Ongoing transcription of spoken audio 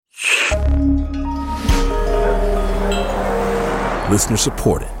Listener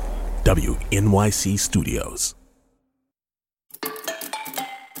supported. WNYC Studios.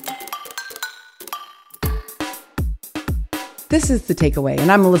 This is The Takeaway, and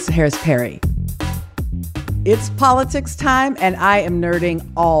I'm Melissa Harris Perry. It's politics time, and I am nerding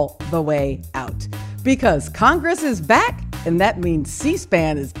all the way out. Because Congress is back, and that means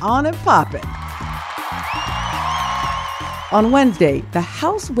C-SPAN is on and popping. On Wednesday, the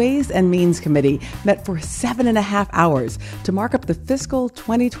House Ways and Means Committee met for 7.5 hours to mark up the fiscal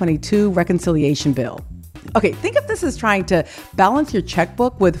 2022 reconciliation bill. Okay, think of this as trying to balance your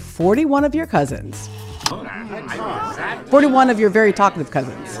checkbook with 41 of your cousins. 41 of your very talkative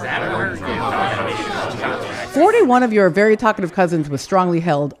cousins. 41 of your very talkative cousins with strongly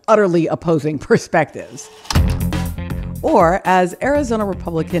held, utterly opposing perspectives. Or, as Arizona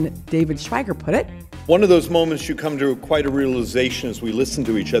Republican David Schweiger put it, one of those moments you come to quite a realization as we listen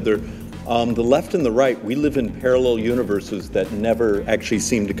to each other. The left and the right, we live in parallel universes that never actually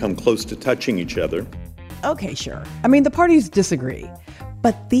seem to come close to touching each other. Okay, sure. I mean, the parties disagree.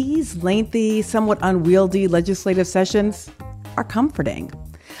 But these lengthy, somewhat unwieldy legislative sessions are comforting.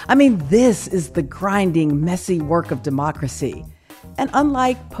 I mean, this is the grinding, messy work of democracy. And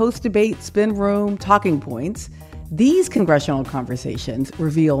unlike post-debate spin room talking points, these congressional conversations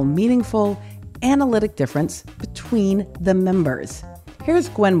reveal meaningful, analytic difference between the members. Here's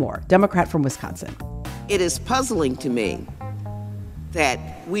Gwen Moore, Democrat from Wisconsin. It is puzzling to me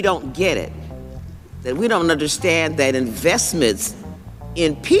that we don't get it, that we don't understand that investments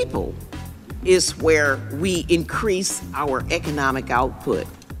in people is where we increase our economic output.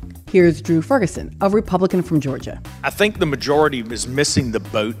 Here's Drew Ferguson, a Republican from Georgia. I think the majority is missing the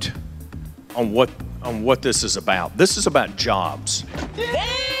boat on what this is about. This is about jobs.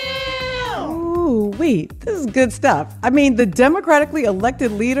 Ooh, wait, this is good stuff. I mean, the democratically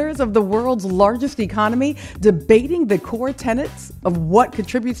elected leaders of the world's largest economy debating the core tenets of what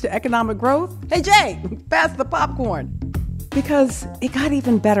contributes to economic growth. Hey, Jay, pass the popcorn. Because it got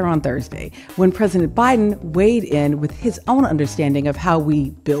even better on Thursday when President Biden weighed in with his own understanding of how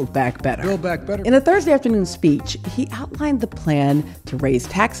we build back better. Build back better. In a Thursday afternoon speech, he outlined the plan to raise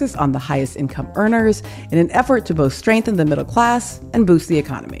taxes on the highest income earners in an effort to both strengthen the middle class and boost the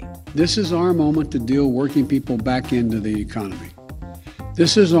economy. This is our moment to deal working people back into the economy.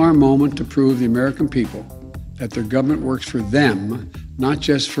 This is our moment to prove the American people that their government works for them, not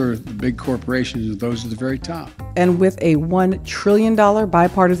just for the big corporations or those at the very top. And with a $1 trillion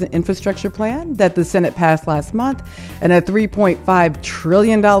bipartisan infrastructure plan that the Senate passed last month and a $3.5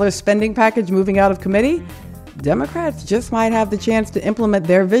 trillion spending package moving out of committee, Democrats just might have the chance to implement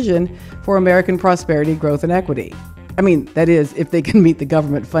their vision for American prosperity, growth, and equity. I mean, that is, if they can meet the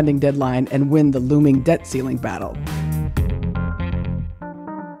government funding deadline and win the looming debt ceiling battle.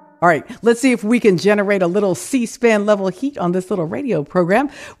 All right, let's see if we can generate a little C-SPAN level heat on this little radio program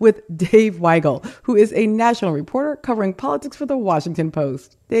with Dave Weigel, who is a national reporter covering politics for the Washington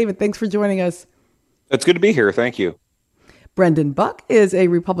Post. David, thanks for joining us. It's good to be here. Thank you. Brendan Buck is a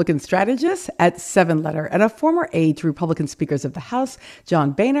Republican strategist at Seven Letter and a former aide to Republican speakers of the House,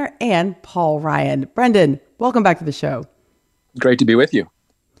 John Boehner and Paul Ryan. Brendan, welcome back to the show. Great to be with you.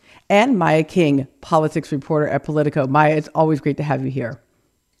 And Maya King, politics reporter at Politico. Maya, it's always great to have you here.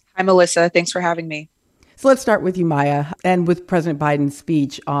 Hi, Melissa. Thanks for having me. So let's start with you, Maya, and with President Biden's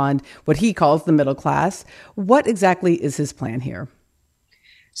speech on what he calls the middle class. What exactly is his plan here?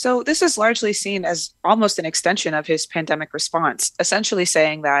 So this is largely seen as almost an extension of his pandemic response, essentially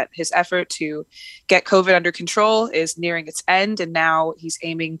saying that his effort to get COVID under control is nearing its end, and now he's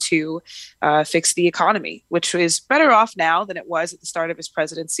aiming to fix the economy, which is better off now than it was at the start of his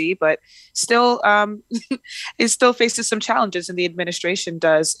presidency, but still it still faces some challenges, and the administration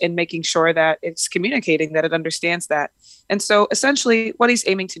does in making sure that it's communicating that it understands that. And so essentially what he's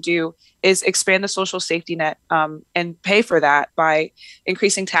aiming to do is expand the social safety net and pay for that by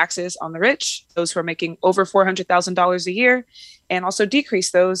increasing taxes on the rich, those who are making over $400,000 a year, and also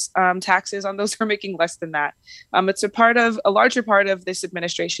decrease those taxes on those who are making less than that. It's a larger part of this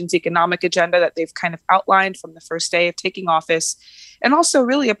administration's economic agenda that they've kind of outlined from the first day of taking office, and also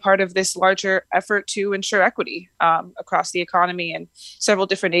really a part of this larger effort to ensure equity across the economy and several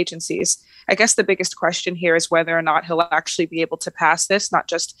different agencies. I guess the biggest question here is whether or not he'll actually be able to pass this, not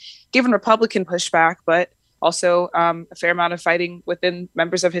just given Republican pushback, but also a fair amount of fighting within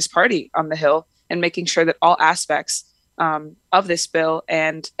members of his party on the Hill, and making sure that all aspects of this bill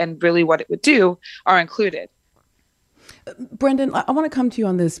and really what it would do are included. Brendan, I want to come to you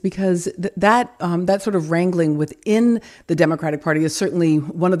on this because that sort of wrangling within the Democratic Party is certainly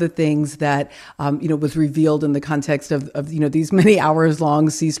one of the things that was revealed in the context of these many hours long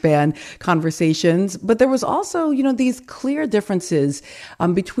C-SPAN conversations. But there was also these clear differences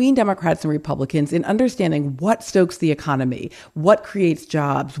between Democrats and Republicans in understanding what stokes the economy, what creates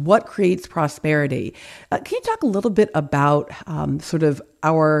jobs, what creates prosperity. Can you talk a little bit about sort of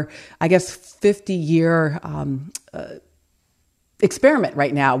our, 50-year experiment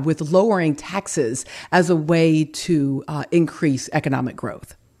right now with lowering taxes as a way to increase economic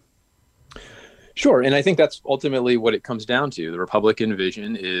growth? Sure. And I think that's ultimately what it comes down to. The Republican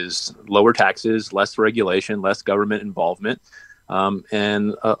vision is lower taxes, less regulation, less government involvement,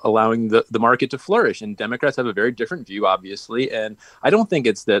 and allowing the market to flourish. And Democrats have a very different view, obviously. And I don't think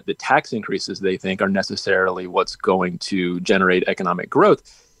it's that the tax increases they think are necessarily what's going to generate economic growth.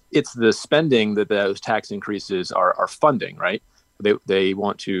 It's the spending that those tax increases are funding, right? They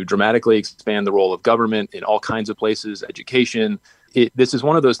want to dramatically expand the role of government in all kinds of places, education. This is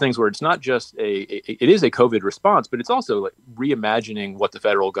one of those things where it's not just it is a COVID response, but it's also like reimagining what the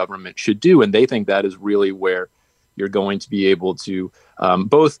federal government should do. And they think that is really where you're going to be able to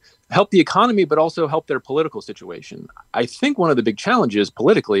both help the economy, but also help their political situation. I think one of the big challenges,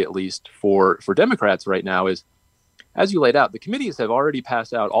 politically at least, for Democrats right now is, as you laid out, the committees have already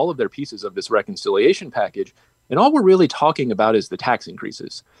passed out all of their pieces of this reconciliation package. And all we're really talking about is the tax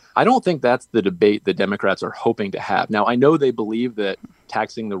increases. I don't think that's the debate that Democrats are hoping to have. Now, I know they believe that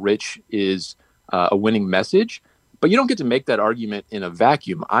taxing the rich is a winning message, but you don't get to make that argument in a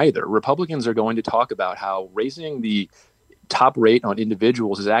vacuum either. Republicans are going to talk about how raising the top rate on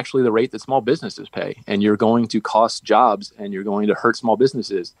individuals is actually the rate that small businesses pay. And you're going to cost jobs and you're going to hurt small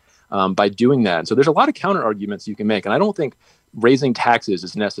businesses by doing that. So there's a lot of counter arguments you can make. And I don't think raising taxes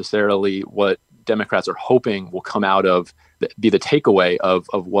is necessarily what Democrats are hoping will come out of, be the takeaway of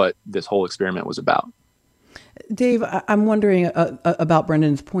what this whole experiment was about. Dave, I'm wondering about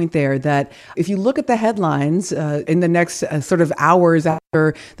Brendan's point there, that if you look at the headlines in the next sort of hours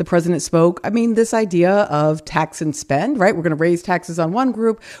after the president spoke, I mean, this idea of tax and spend, right? We're going to raise taxes on one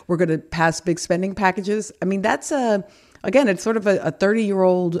group. We're going to pass big spending packages. I mean, that's again, it's sort of a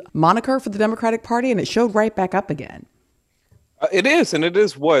 30-year-old moniker for the Democratic Party, and it showed right back up again. It is, and it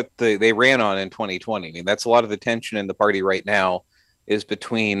is what they ran on in 2020. I mean, that's a lot of the tension in the party right now is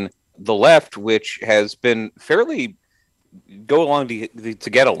between the left, which has been fairly go along to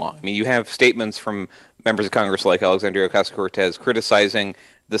get along. I mean, you have statements from members of Congress like Alexandria Ocasio-Cortez criticizing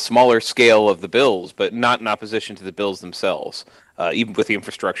the smaller scale of the bills, but not in opposition to the bills themselves. Even with the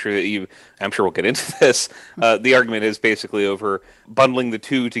infrastructure that I'm sure we'll get into this, the argument is basically over bundling the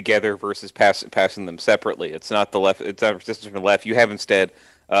two together versus passing them separately. It's not the left. It's not resistance from the left. You have instead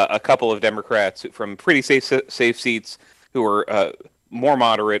a couple of Democrats from pretty safe seats who are more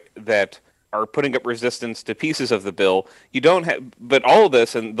moderate that are putting up resistance to pieces of the bill. You don't have, but all of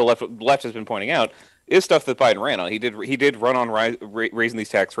this, and the left has been pointing out, is stuff that Biden ran on. He did run on raising these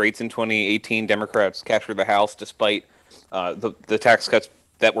tax rates in 2018. Democrats captured the House despite the tax cuts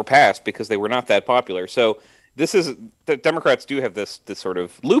that were passed because they were not that popular. So this is the Democrats do have this sort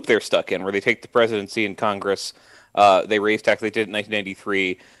of loop they're stuck in where they take the presidency and Congress, they raise tax. They did it in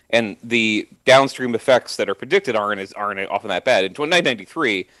 1993, and the downstream effects that are predicted aren't often that bad. In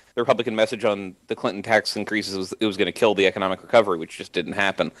 1993, the Republican message on the Clinton tax increases was it was going to kill the economic recovery, which just didn't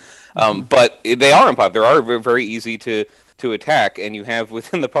happen. But they are unpopular. They are very easy to attack, and you have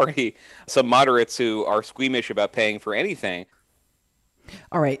within the party some moderates who are squeamish about paying for anything.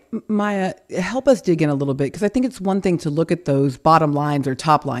 All right, Maya, help us dig in a little bit, because I think it's one thing to look at those bottom lines or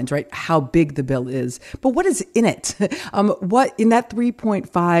top lines, right? How big the bill is, but what is in it? What in that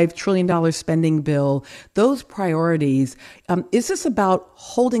 $3.5 trillion spending bill, those priorities, is this about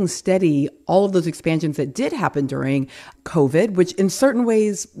holding steady all of those expansions that did happen during COVID, which in certain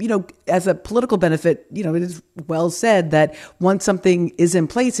ways, as a political benefit, it is well said that once something is in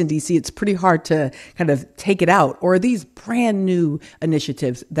place in DC, it's pretty hard to kind of take it out? Or are these brand new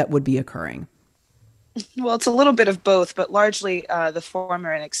initiatives that would be occurring? Well, it's a little bit of both, but largely the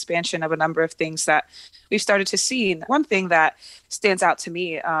former, an expansion of a number of things that we've started to see. And one thing that stands out to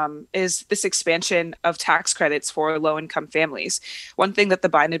me is this expansion of tax credits for low-income families. One thing that the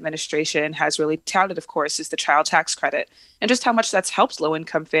Biden administration has really touted, of course, is the child tax credit and just how much that's helped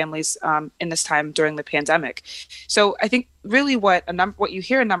low-income families in this time during the pandemic. So I think really what you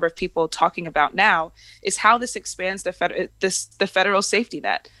hear a number of people talking about now is how this expands the federal safety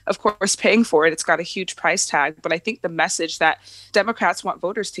net. Of course, paying for it, it's got a huge price tag, but I think the message that Democrats want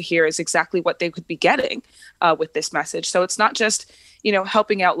voters to hear is exactly what they could be getting with this message. So it's not just just,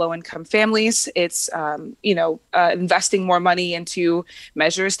 helping out low-income families. It's, investing more money into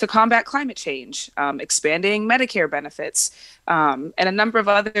measures to combat climate change, expanding Medicare benefits, and a number of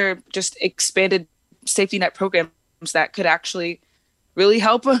other just expanded safety net programs that could actually really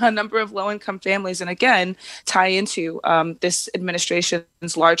help a number of low-income families, and again, tie into this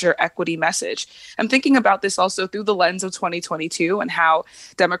administration's larger equity message. I'm thinking about this also through the lens of 2022 and how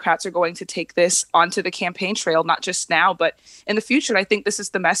Democrats are going to take this onto the campaign trail, not just now, but in the future. I think this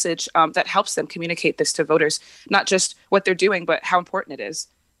is the message that helps them communicate this to voters, not just what they're doing, but how important it is.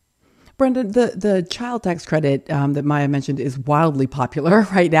 Brendan, the child tax credit that Maya mentioned is wildly popular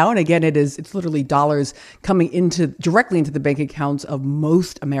right now. And again, it's literally dollars coming directly into the bank accounts of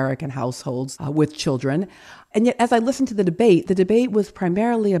most American households with children. And yet, as I listened to the debate was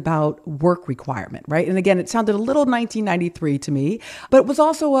primarily about work requirement, right? And again, it sounded a little 1993 to me, but it was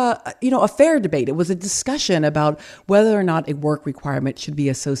also a fair debate. It was a discussion about whether or not a work requirement should be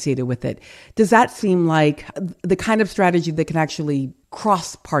associated with it. Does that seem like the kind of strategy that can actually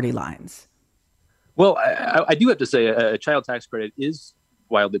cross party lines? Well, I do have to say a child tax credit is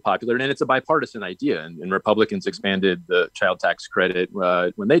wildly popular, and it's a bipartisan idea. And Republicans expanded the child tax credit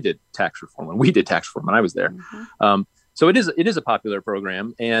when they did tax reform, when we did tax reform, when I was there. Mm-hmm. So it is a popular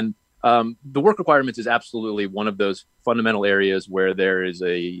program. And the work requirements is absolutely one of those fundamental areas where there is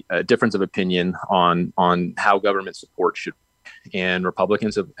a difference of opinion on how government support should. And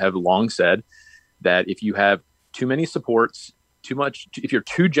Republicans have long said that if you have too many supports, if you're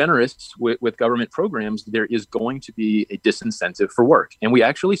too generous with government programs, there is going to be a disincentive for work. And we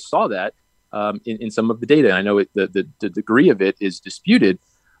actually saw that in some of the data. I know the degree of it is disputed,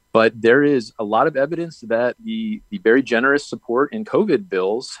 but there is a lot of evidence that the very generous support in COVID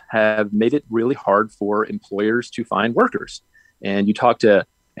bills have made it really hard for employers to find workers. And you talk to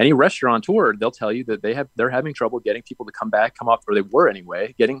any restaurateur, they'll tell you that they're having trouble getting people to come off, or they were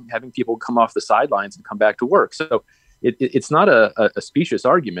anyway, having people come off the sidelines and come back to work. So it's not a specious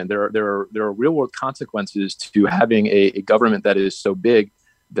argument. There are real world consequences to having a government that is so big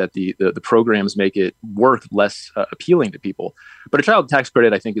that the programs make it work less appealing to people. But a child tax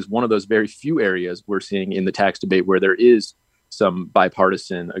credit, I think, is one of those very few areas we're seeing in the tax debate where there is some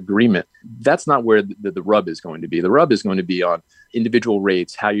bipartisan agreement. That's not where the rub is going to be. The rub is going to be on individual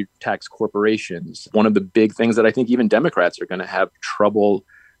rates, how you tax corporations. One of the big things that I think even Democrats are going to have trouble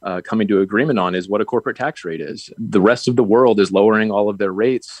coming to agreement on is what a corporate tax rate is. The rest of the world is lowering all of their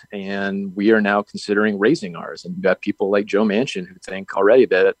rates, and we are now considering raising ours. And you've got people like Joe Manchin who think already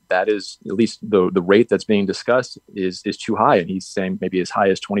that is, at least the rate that's being discussed is too high. And he's saying maybe as high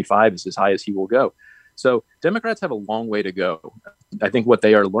as 25 is as high as he will go. So Democrats have a long way to go. I think what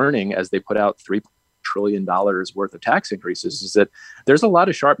they are learning as they put out $3 trillion worth of tax increases is that there's a lot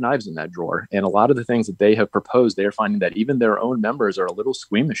of sharp knives in that drawer. And a lot of the things that they have proposed, they are finding that even their own members are a little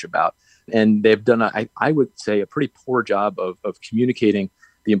squeamish about. And they've done, I would say, a pretty poor job of communicating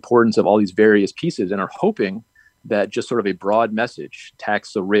the importance of all these various pieces, and are hoping that just sort of a broad message,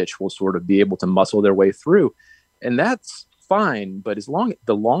 tax the rich, will sort of be able to muscle their way through. And that's fine. But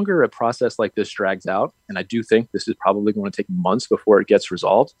the longer a process like this drags out, and I do think this is probably going to take months before it gets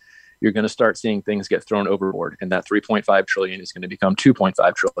resolved, you're going to start seeing things get thrown overboard, and that 3.5 trillion is going to become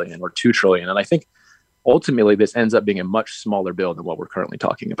 2.5 trillion or 2 trillion. And I think ultimately this ends up being a much smaller bill than what we're currently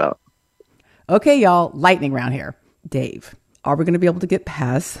talking about. Okay, y'all, lightning round here. Dave, are we going to be able to get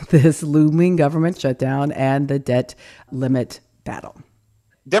past this looming government shutdown and the debt limit battle?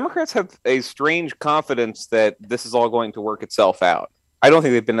 Democrats have a strange confidence that this is all going to work itself out. I don't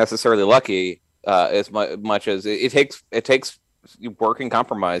think they've been necessarily lucky as much as it takes work and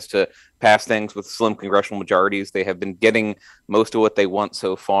compromise to pass things with slim congressional majorities. They have been getting most of what they want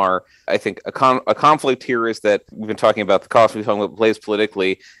so far. I think a conflict here is that we've been talking about the cost, we've been talking about plays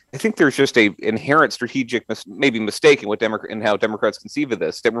politically. I think there's just a inherent strategic mistake in how Democrats conceive of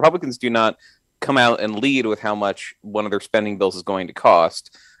this. That Republicans do not come out and lead with how much one of their spending bills is going to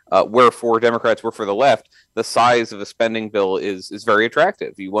cost. Where for Democrats, where for the left, the size of a spending bill is very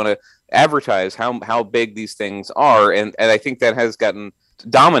attractive. You want to advertise how big these things are, and I think that has gotten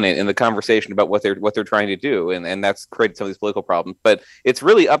dominant in the conversation about what they're trying to do, and that's created some of these political problems. But it's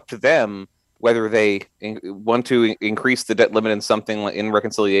really up to them whether they want to increase the debt limit in something in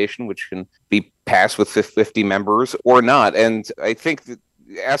reconciliation, which can be passed with 50 members, or not. And I think that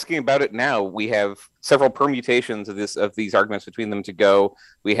asking about it now, we have several permutations of these arguments between them to go.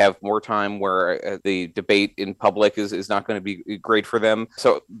 We have more time where the debate in public is not going to be great for them.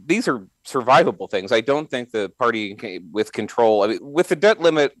 So these are survivable things. I don't think the party with control, with the debt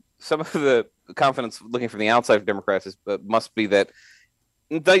limit, some of the confidence looking from the outside of Democrats must be that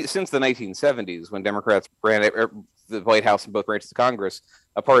since the 1970s, when Democrats ran the White House and both branches of Congress,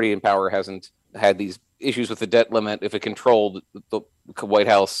 a party in power hasn't had these issues with the debt limit if it controlled the White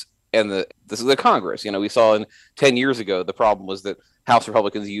House and the Congress. We saw 10 years ago, the problem was that House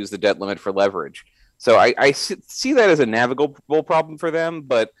Republicans used the debt limit for leverage. So I see that as a navigable problem for them.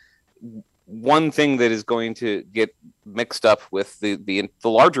 But one thing that is going to get mixed up with the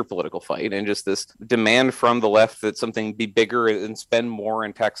larger political fight and just this demand from the left that something be bigger and spend more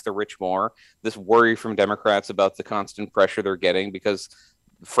and tax the rich more, this worry from Democrats about the constant pressure they're getting because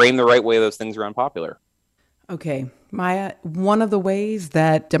framed the right way, those things are unpopular. Okay, Maya, one of the ways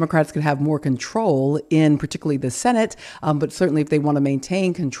that Democrats could have more control in particularly the Senate, but certainly if they want to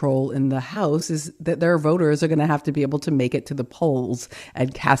maintain control in the House, is that their voters are going to have to be able to make it to the polls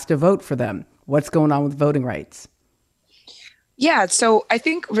and cast a vote for them. What's going on with voting rights? Yeah, so I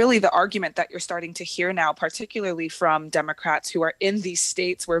think really the argument that you're starting to hear now, particularly from Democrats who are in these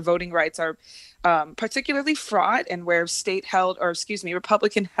states where voting rights are particularly fraught and where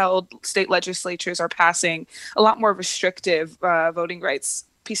Republican-held state legislatures are passing a lot more restrictive voting rights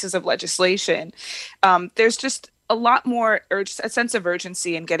pieces of legislation. There's just a lot more a sense of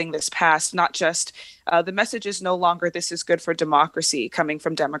urgency in getting this passed. Not just the message is no longer this is good for democracy coming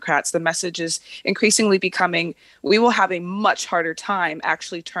from Democrats. The message is increasingly becoming we will have a much harder time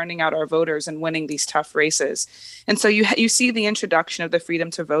actually turning out our voters and winning these tough races. And so you see the introduction of the Freedom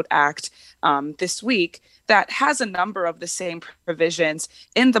to Vote Act this week that has a number of the same provisions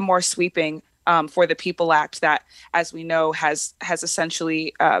in the more sweeping For the People Act that, as we know, has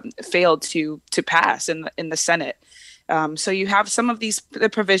essentially failed to pass in the Senate. So you have some of the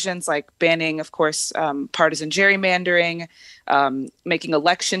provisions like banning, of course, partisan gerrymandering, making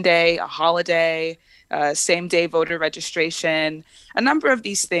Election Day a holiday, same-day voter registration. A number of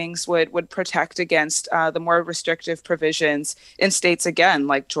these things would protect against the more restrictive provisions in states, again,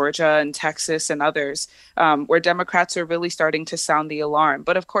 like Georgia and Texas and others, where Democrats are really starting to sound the alarm.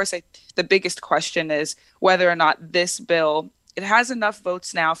 But of course, the biggest question is whether or not this bill, it has enough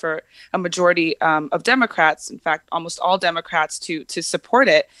votes now for a majority of Democrats, in fact, almost all Democrats, to support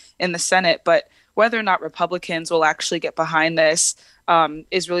it in the Senate. But whether or not Republicans will actually get behind this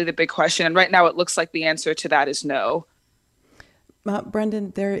is really the big question. And right now, it looks like the answer to that is no.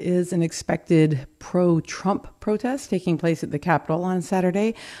 Brendan, there is an expected pro-Trump protest taking place at the Capitol on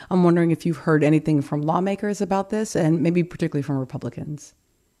Saturday. I'm wondering if you've heard anything from lawmakers about this, and maybe particularly from Republicans.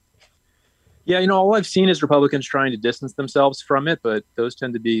 Yeah, all I've seen is Republicans trying to distance themselves from it, but those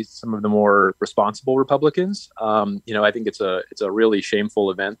tend to be some of the more responsible Republicans. I think it's a really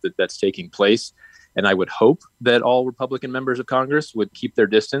shameful event that's taking place. And I would hope that all Republican members of Congress would keep their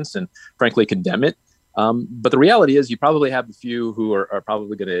distance and frankly condemn it. But the reality is you probably have a few who are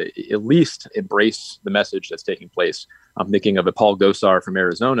probably going to at least embrace the message that's taking place. I'm thinking of Paul Gosar from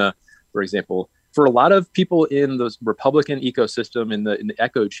Arizona, for example. For a lot of people in the Republican ecosystem in the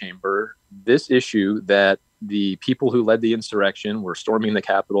echo chamber, this issue that the people who led the insurrection were storming the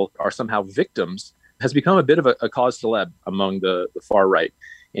Capitol are somehow victims has become a bit of a cause célèbre among the far right.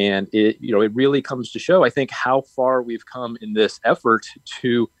 And it really comes to show, I think, how far we've come in this effort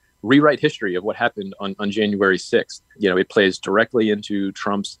to rewrite history of what happened on January 6th. It plays directly into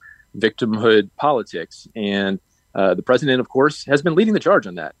Trump's victimhood politics. And the president, of course, has been leading the charge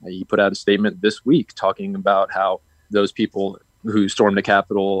on that. He put out a statement this week talking about how those people who stormed the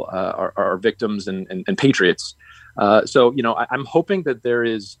Capitol are victims and patriots. So I'm hoping that there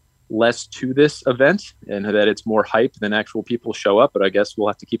is less to this event and that it's more hype than actual people show up. But I guess we'll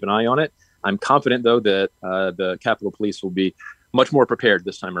have to keep an eye on it. I'm confident, though, that the Capitol Police will be much more prepared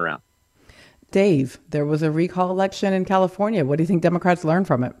this time around. Dave, there was a recall election in California. What do you think Democrats learned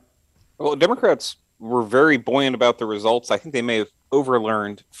from it? Well, Democrats were very buoyant about the results. I think they may have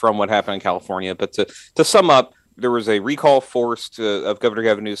overlearned from what happened in California. But to sum up, there was a recall forced of Governor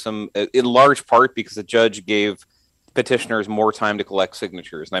Gavin Newsom in large part because the judge gave petitioners more time to collect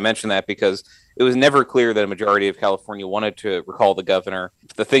signatures. And I mention that because it was never clear that a majority of California wanted to recall the governor.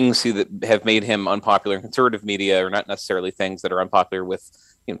 The things that have made him unpopular in conservative media are not necessarily things that are unpopular with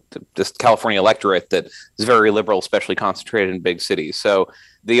this California electorate that is very liberal, especially concentrated in big cities. So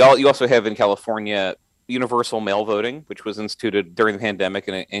you also have in California universal mail voting, which was instituted during the pandemic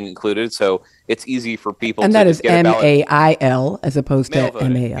and included. So it's easy for people and to that is get a ballot. MAIL as opposed to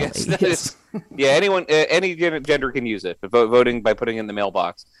MALE. Yes. Yeah, any gender can use it, voting by putting it in the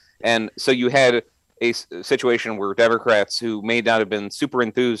mailbox. And so you had a situation where Democrats who may not have been super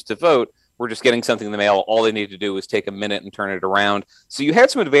enthused to vote were just getting something in the mail. All they needed to do was take a minute and turn it around. So you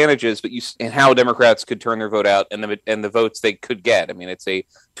had some advantages, but in how Democrats could turn their vote out and the votes they could get. I mean, it's a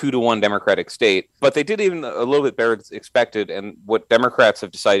 2-to-1 Democratic state, but they did even a little bit better than expected. And what Democrats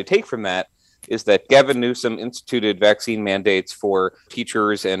have decided to take from that is that Gavin Newsom instituted vaccine mandates for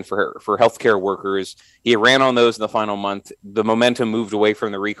teachers and for healthcare workers. He ran on those in the final month. The momentum moved away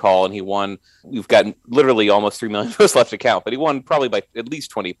from the recall, and he won. We've got literally almost 3 million votes left to count, but he won probably by at least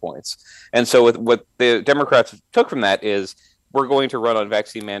 20 points. And so what the Democrats took from that is we're going to run on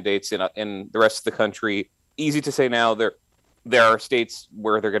vaccine mandates in the rest of the country. Easy to say now. There are states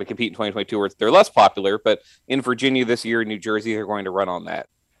where they're going to compete in 2022 where they're less popular, but in Virginia this year, New Jersey, they're going to run on that.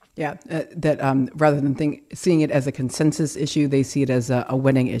 Yeah, that rather than seeing it as a consensus issue, they see it as a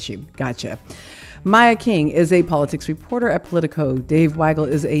winning issue. Gotcha. Maya King is a politics reporter at Politico. Dave Weigel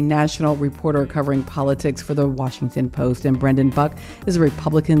is a national reporter covering politics for the Washington Post. And Brendan Buck is a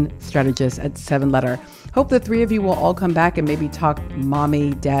Republican strategist at 7letter. Hope the three of you will all come back and maybe talk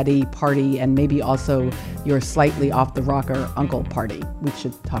mommy, daddy, party, and maybe also your slightly off the rocker uncle party. We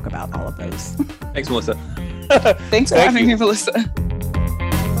should talk about all of those. Thanks, Melissa. Thanks for having me, Melissa.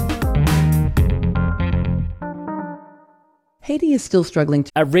 Haiti is still struggling.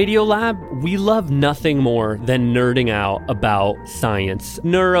 At Radiolab, we love nothing more than nerding out about science,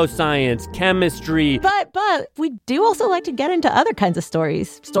 neuroscience, chemistry. But we do also like to get into other kinds of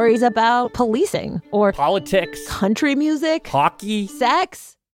stories. Stories about policing or politics, country music, hockey,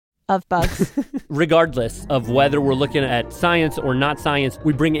 sex. Of bugs. Regardless of whether we're looking at science or not science,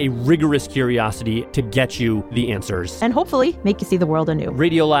 we bring a rigorous curiosity to get you the answers. And hopefully make you see the world anew.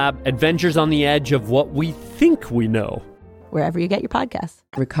 Radiolab, adventures on the edge of what we think we know. Wherever you get your podcasts.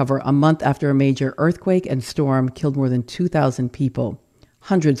 Recover a month after a major earthquake and storm killed more than 2,000 people.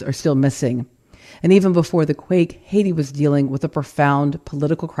 Hundreds are still missing. And even before the quake, Haiti was dealing with a profound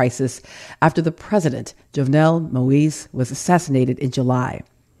political crisis after the president, Jovenel Moise, was assassinated in July.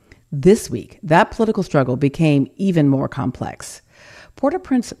 This week, that political struggle became even more complex.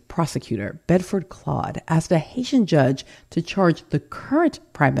 Port-au-Prince prosecutor Bedford Claude asked a Haitian judge to charge the current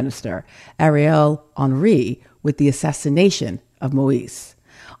prime minister, Ariel Henry, with the assassination of Moise.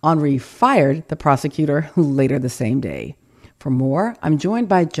 Henry fired the prosecutor later the same day. For more, I'm joined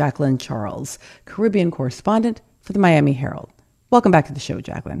by Jacqueline Charles, Caribbean correspondent for the Miami Herald. Welcome back to the show,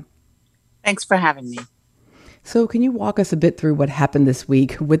 Jacqueline. Thanks for having me. So can you walk us a bit through what happened this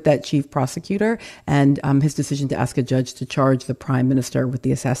week with that chief prosecutor and his decision to ask a judge to charge the prime minister with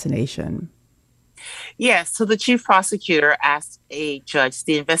the assassination? Yes, so the chief prosecutor asked a judge,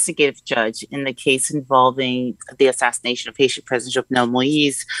 the investigative judge, in the case involving the assassination of Haitian President Jovenel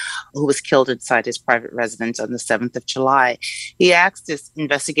Moise, who was killed inside his private residence on the 7th of July. He asked this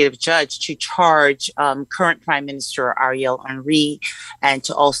investigative judge to charge current Prime Minister Ariel Henry and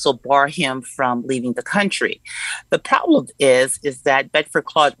to also bar him from leaving the country. The problem is that Bedford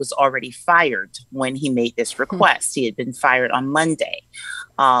Claude was already fired when he made this request. He had been fired on Monday.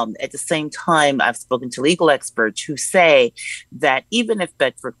 At the same time, I've spoken to legal experts who say that even if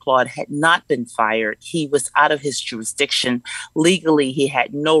Bedford Claude had not been fired, he was out of his jurisdiction. Legally, he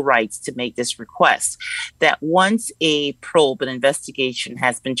had no rights to make this request. That once a probe, an investigation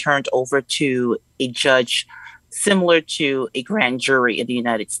has been turned over to a judge similar to a grand jury in the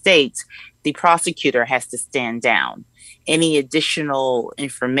United States, the prosecutor has to stand down. Any additional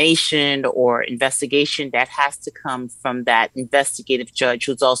information or investigation that has to come from that investigative judge,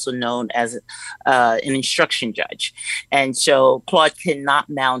 who's also known as an instruction judge. And so Claude cannot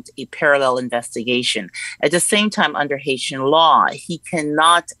mount a parallel investigation. At the same time, under Haitian law, he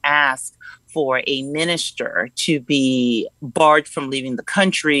cannot ask for a minister to be barred from leaving the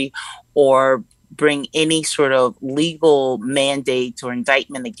country or bring any sort of legal mandate or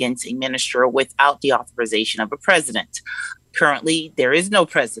indictment against a minister without the authorization of a president. Currently, there is no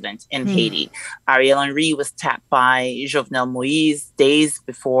president in Haiti. Ariel Henry was tapped by Jovenel Moise days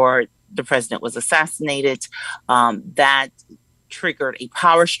before the president was assassinated. That triggered a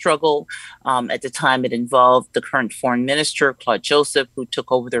power struggle. At the time, it involved the current foreign minister, Claude Joseph, who took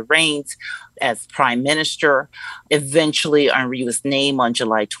over the reins as prime minister. Eventually, Henry was named on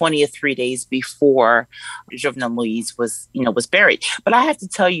July 20th, 3 days before Jovenel Moise was buried. But I have to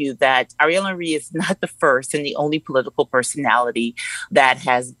tell you that Ariel Henry is not the first and the only political personality that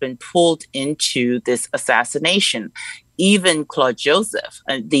has been pulled into this assassination. Even Claude Joseph,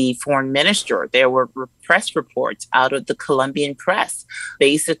 the foreign minister, there were press reports out of the Colombian press,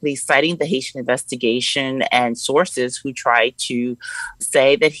 basically citing the Haitian investigation and sources who tried to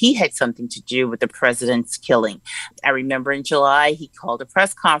say that he had something to do with the president's killing. I remember in July, he called a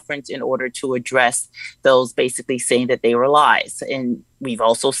press conference in order to address those basically saying that they were lies. And We've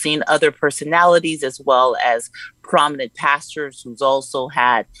also seen other personalities as well as prominent pastors who's also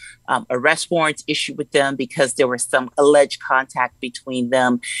had arrest warrants issued with them because there was some alleged contact between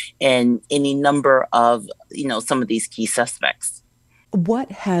them and any number of, some of these key suspects.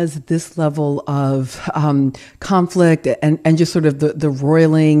 What has this level of conflict and just sort of the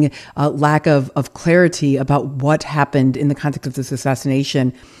roiling lack of clarity about what happened in the context of this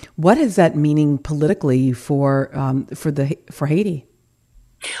assassination, what is that meaning politically for Haiti?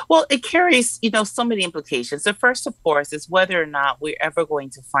 Well, it carries, so many implications. The first, of course, is whether or not we're ever going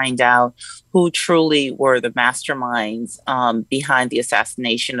to find out who truly were the masterminds behind the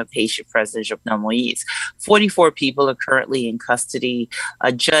assassination of Haitian President Jovenel Moïse. 44 people are currently in custody.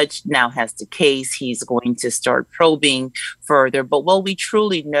 A judge now has the case. He's going to start probing further. But will we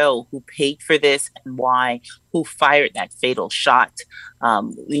truly know who paid for this and why? Who fired that fatal shot?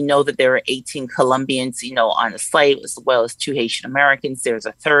 We know that there are 18 Colombians, on the site, as well as 2 Haitian Americans. There's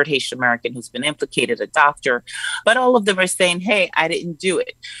a third Haitian American who's been implicated, a doctor. But all of them are saying, hey, I didn't do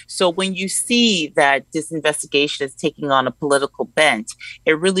it. So when you see that this investigation is taking on a political bent,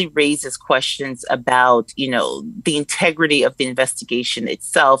 it really raises questions about, the integrity of the investigation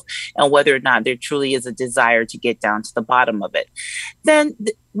itself and whether or not there truly is a desire to get down to the bottom of it. Then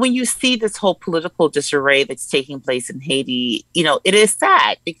when you see this whole political disarray that's taking place in Haiti, it is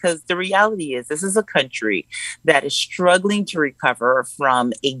sad because the reality is this is a country that is struggling to recover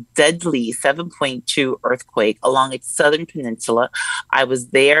from a deadly 7.2 earthquake along its southern peninsula. I was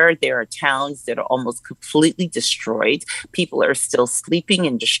there. There are towns that are almost completely destroyed. People are still sleeping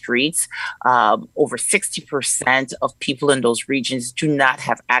in the streets. Over 60% of people in those regions do not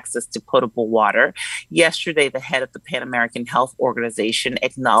have access to potable water. Yesterday, the head of the Pan American Health Organization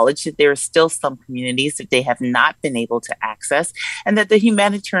acknowledged that there are still some communities that they have not been able to access, and that the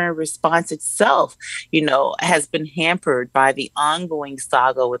humanitarian response itself, has been hampered by the ongoing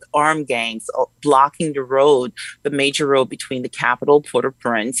saga with armed gangs blocking the road, the major road between the capital,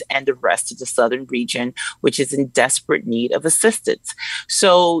 Port-au-Prince, and the rest of the southern region, which is in desperate need of assistance.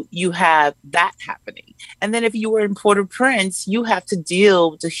 So you have that happening. And then if you were in Port-au-Prince, you have to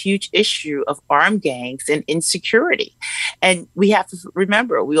deal with the huge issue of armed gangs and insecurity. And we have to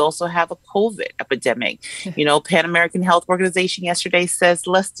remember, we also have a COVID epidemic. Pan American Health Organization yesterday says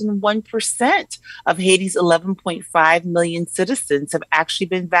less than 1% of Haiti's 11.5 million citizens have actually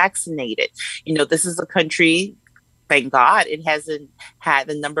been vaccinated. This is a country, thank God, it hasn't had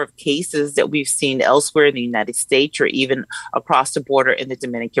the number of cases that we've seen elsewhere in the United States or even across the border in the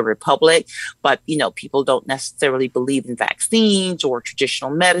Dominican Republic. But, people don't necessarily believe in vaccines or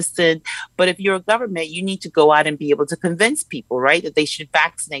traditional medicine. But if you're a government, you need to go out and be able to convince people, right, that they should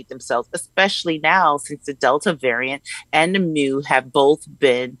vaccinate themselves, especially now since the Delta variant and the Mu have both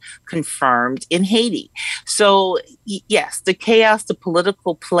been confirmed in Haiti. So, yes, the chaos, the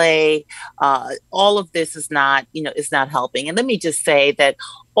political play, all of this is not, is not helping. And let me just say that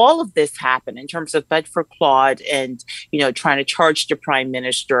all of this happened in terms of Bedford Claude and, trying to charge the prime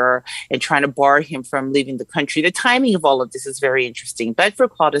minister and trying to bar him from leaving the country. The timing of all of this is very interesting. Bedford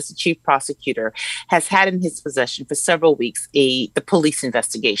Claude, as the chief prosecutor, has had in his possession for several weeks the police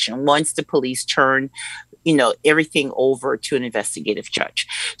investigation. Once the police turn everything over to an investigative judge.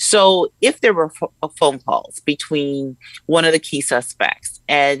 So if there were phone calls between one of the key suspects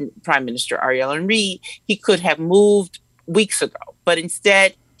and Prime Minister Ariel Henry, he could have moved weeks ago, but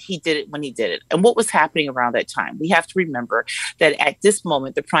instead he did it when he did it. And what was happening around that time? We have to remember that at this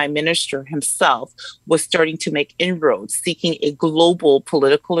moment, the prime minister himself was starting to make inroads, seeking a global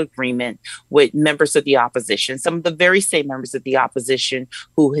political agreement with members of the opposition, some of the very same members of the opposition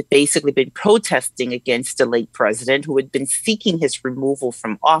who had basically been protesting against the late president, who had been seeking his removal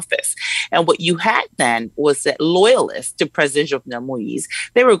from office. And what you had then was that loyalists to President Jovenel Moïse,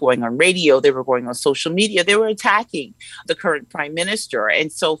 they were going on radio, they were going on social media, they were attacking the current prime minister.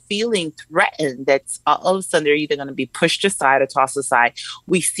 And so feeling threatened that all of a sudden they're either going to be pushed aside or tossed aside,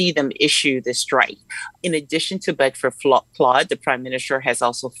 we see them issue this strike. In addition to Bedford Claude, the prime minister has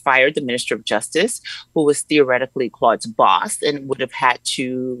also fired the Minister of Justice, who was theoretically Claude's boss and would have had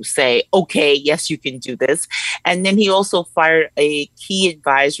to say, okay, yes, you can do this. And then he also fired a key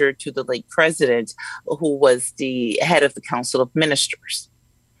advisor to the late president, who was the head of the Council of Ministers.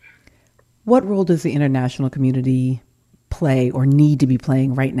 What role does the international community play or need to be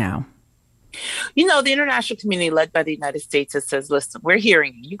playing right now? The international community led by the United States that says, listen, we're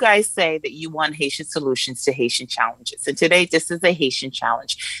hearing you. You guys say that you want Haitian solutions to Haitian challenges. And today, this is a Haitian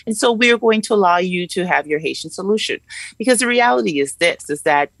challenge. And so we're going to allow you to have your Haitian solution. Because the reality is this, is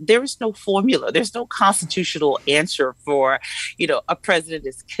that there is no formula. There's no constitutional answer for, a president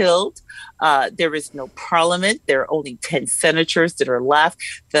is killed. There is no parliament. There are only 10 senators that are left.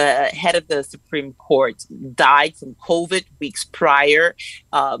 The head of the Supreme Court died from COVID weeks prior.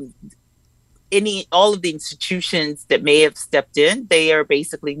 All of the institutions that may have stepped in, they are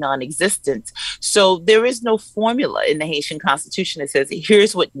basically non-existent. So there is no formula in the Haitian Constitution that says,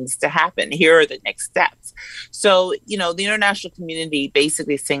 here's what needs to happen. Here are the next steps. So, the international community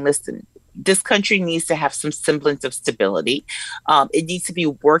basically is saying, listen, this country needs to have some semblance of stability. It needs to be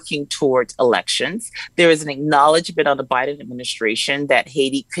working towards elections. There is an acknowledgement on the Biden administration that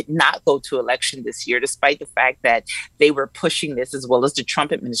Haiti could not go to election this year, despite the fact that they were pushing this, as well as the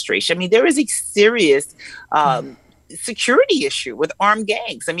Trump administration. I mean, there is a serious security issue with armed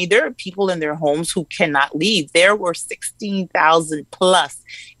gangs. I mean, there are people in their homes who cannot leave. There were 16,000 plus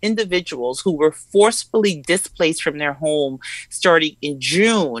individuals who were forcefully displaced from their home starting in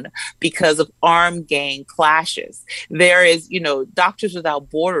June because of armed gang clashes. There is, Doctors Without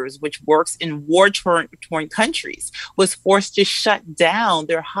Borders, which works in war-torn countries, was forced to shut down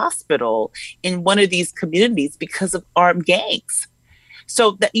their hospital in one of these communities because of armed gangs.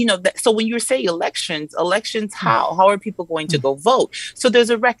 So so when you say elections, how are people going to go vote? So there's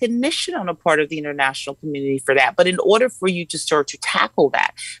a recognition on the part of the international community for that. But in order for you to start to tackle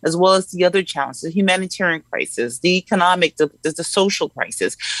that, as well as the other challenges, the humanitarian crisis, the economic, the social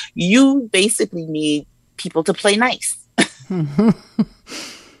crisis, you basically need people to play nice.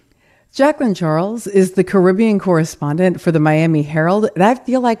 Jacqueline Charles is the Caribbean correspondent for the Miami Herald, and I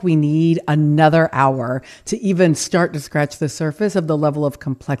feel like we need another hour to even start to scratch the surface of the level of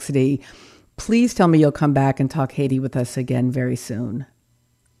complexity. Please tell me you'll come back and talk Haiti with us again very soon.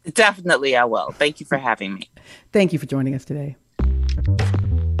 Definitely, I will. Thank you for having me. Thank you for joining us today.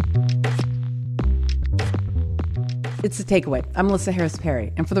 It's The Takeaway. I'm Melissa Harris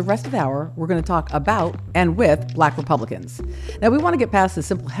Perry, and for the rest of the hour, we're going to talk about and with Black Republicans. Now, we want to get past the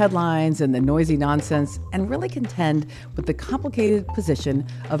simple headlines and the noisy nonsense and really contend with the complicated position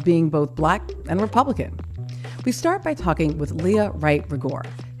of being both Black and Republican. We start by talking with Leah Wright Rigueur,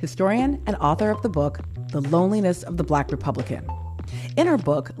 historian and author of the book, The Loneliness of the Black Republican. In her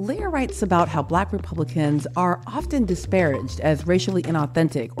book, Leah writes about how Black Republicans are often disparaged as racially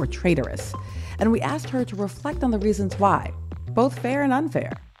inauthentic or traitorous. And we asked her to reflect on the reasons why, both fair and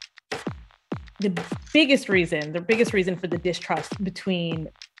unfair. The biggest reason for the distrust between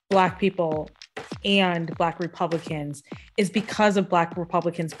Black people and Black Republicans is because of Black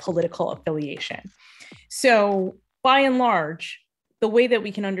Republicans' political affiliation. So by and large, the way that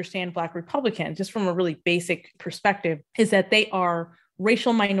we can understand Black Republicans, just from a really basic perspective, is that they are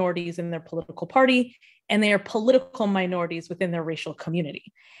racial minorities in their political party, and they are political minorities within their racial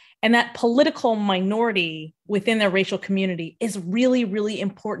community. And that political minority within their racial community is really, really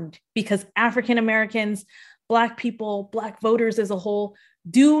important because African Americans, Black people, Black voters as a whole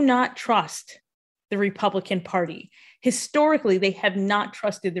do not trust the Republican Party. Historically, they have not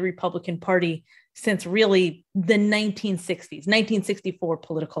trusted the Republican Party since really the 1964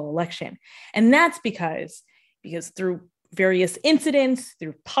 political election. And that's because through various incidents,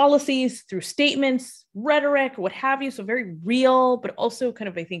 through policies, through statements, rhetoric, what have you, so very real, but also kind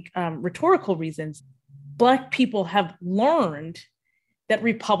of, I think, rhetorical reasons, Black people have learned that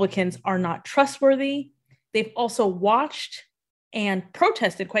Republicans are not trustworthy. They've also watched and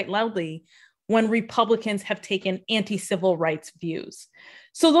protested quite loudly when Republicans have taken anti-civil rights views.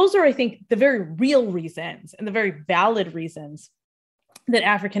 So those are, I think, the very real reasons and the very valid reasons that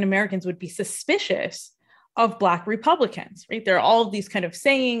African Americans would be suspicious of Black Republicans, right? There are all of these kind of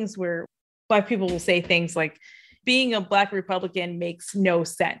sayings where Black people will say things like, being a Black Republican makes no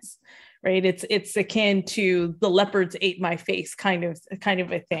sense, right? It's akin to the leopards ate my face kind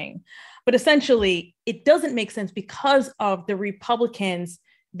of a thing. But essentially, it doesn't make sense because of the Republicans'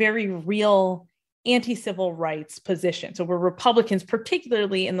 very real anti-civil rights position. So where Republicans,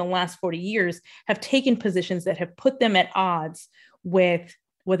 particularly in the last 40 years, have taken positions that have put them at odds with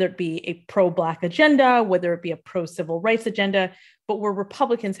whether it be a pro-Black agenda, whether it be a pro-civil rights agenda, but where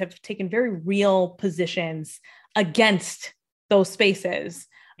Republicans have taken very real positions against those spaces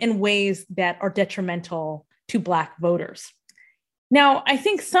in ways that are detrimental to Black voters. Now, I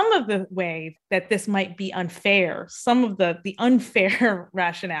think some of the way that this might be unfair, some of the unfair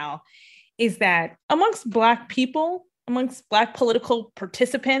rationale is that amongst Black people, amongst Black political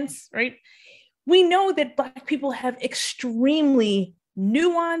participants, right, we know that Black people have extremely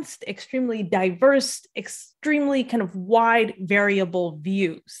nuanced, extremely diverse, extremely kind of wide variable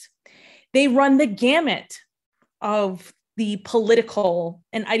views. They run the gamut of the political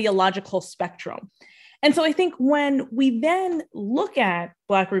and ideological spectrum. And so I think when we then look at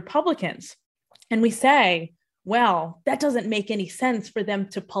Black Republicans and we say, well, that doesn't make any sense for them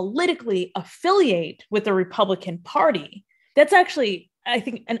to politically affiliate with the Republican Party, that's actually, I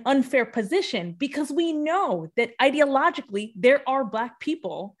think, an unfair position, because we know that ideologically there are Black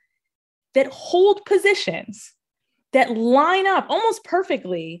people that hold positions that line up almost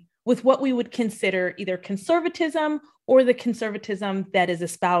perfectly with what we would consider either conservatism or the conservatism that is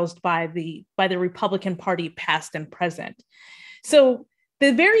espoused by the Republican Party, past and present. So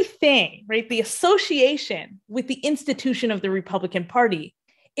the very thing, right, the association with the institution of the Republican Party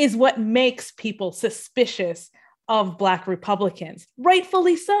is what makes people suspicious of Black Republicans,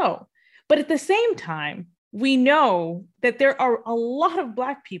 rightfully so. But at the same time, we know that there are a lot of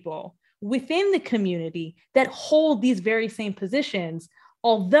Black people within the community that hold these very same positions,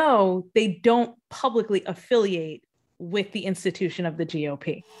 although they don't publicly affiliate with the institution of the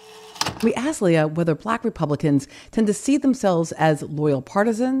GOP. We asked Leah whether Black Republicans tend to see themselves as loyal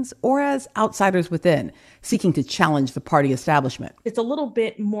partisans or as outsiders within, seeking to challenge the party establishment. It's a little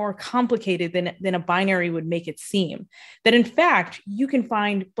bit more complicated than a binary would make it seem. That in fact, you can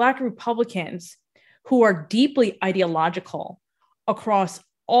find Black Republicans who are deeply ideological across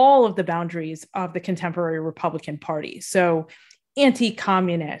all of the boundaries of the contemporary Republican Party. So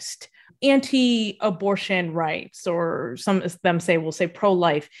anti-communist, anti-abortion rights, or some of them will say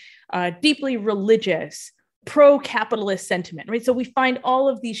pro-life, deeply religious, pro-capitalist sentiment, right? So we find all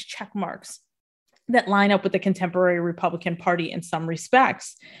of these check marks that line up with the contemporary Republican Party in some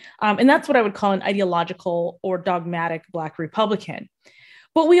respects. And that's what I would call an ideological or dogmatic Black Republican.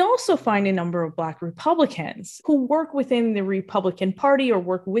 But we also find a number of Black Republicans who work within the Republican Party or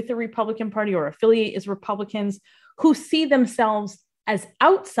work with the Republican Party or affiliate as Republicans, who see themselves as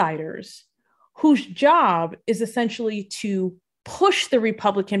outsiders, whose job is essentially to push the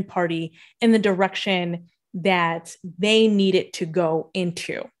Republican Party in the direction that they need it to go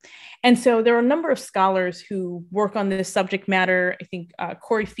into. And so there are a number of scholars who work on this subject matter. I think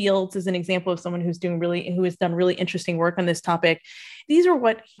Corey Fields is an example of someone who has done really interesting work on this topic. These are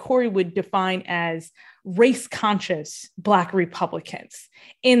what Corey would define as race-conscious Black Republicans,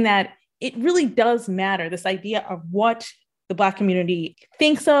 in that it really does matter, this idea of what the Black community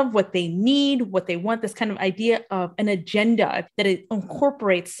thinks of, what they need, what they want, this kind of idea of an agenda that it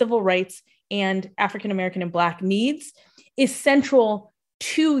incorporates civil rights and African-American and Black needs, is central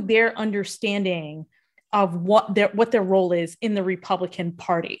to their understanding of what their role is in the Republican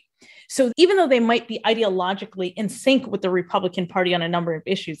Party. So even though they might be ideologically in sync with the Republican Party on a number of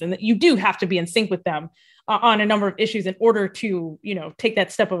issues, and that you do have to be in sync with them on a number of issues in order to, take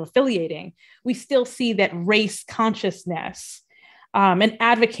that step of affiliating, we still see that race consciousness and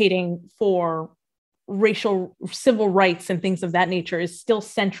advocating for racial civil rights and things of that nature is still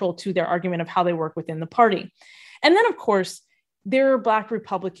central to their argument of how they work within the party. And then, of course, there are Black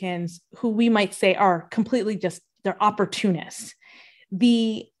Republicans who we might say are completely they're opportunists.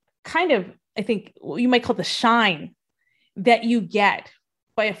 The kind of, I think, what you might call the shine that you get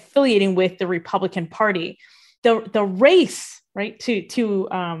by affiliating with the Republican Party, the race, right,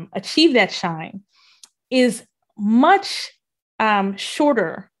 to achieve that shine is much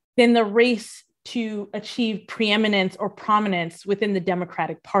shorter than the race to achieve preeminence or prominence within the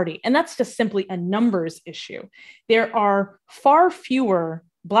Democratic Party. And that's just simply a numbers issue. There are far fewer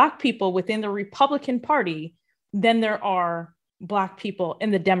Black people within the Republican Party than there are Black people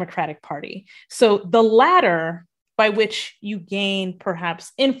in the Democratic Party. So the ladder by which you gain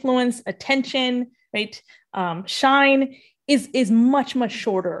perhaps influence, attention, right, shine is much, much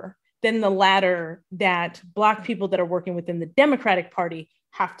shorter than the ladder that Black people that are working within the Democratic Party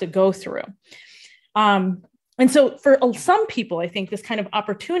have to go through. And so for some people, I think this kind of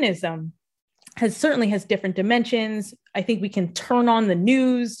opportunism certainly has different dimensions. I think we can turn on the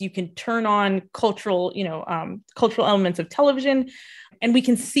news, you can turn on cultural elements of television, and we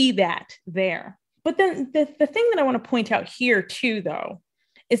can see that there. But then the thing that I want to point out here too, though,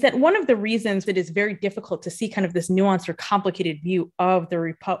 is that one of the reasons that it's very difficult to see kind of this nuanced or complicated view of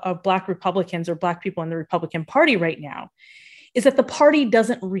of Black Republicans or Black people in the Republican Party right now is that the party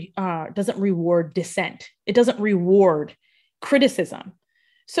doesn't reward dissent. It doesn't reward criticism.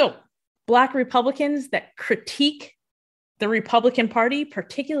 So Black Republicans that critique the Republican Party,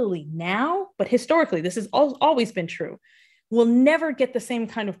 particularly now, but historically, this has always been true, will never get the same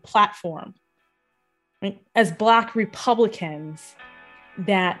kind of platform, right, as Black Republicans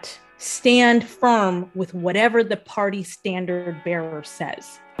that stand firm with whatever the party standard bearer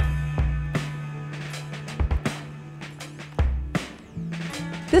says.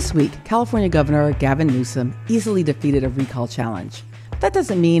 This week, California Governor Gavin Newsom easily defeated a recall challenge. That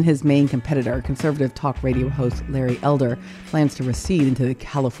doesn't mean his main competitor, conservative talk radio host Larry Elder, plans to recede into the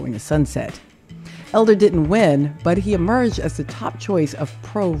California sunset. Elder didn't win, but he emerged as the top choice of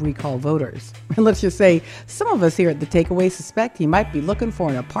pro-recall voters. And let's just say, some of us here at The Takeaway suspect he might be looking for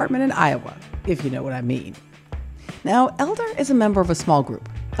an apartment in Iowa, if you know what I mean. Now, Elder is a member of a small group,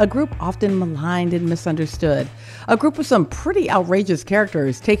 a group often maligned and misunderstood, a group with some pretty outrageous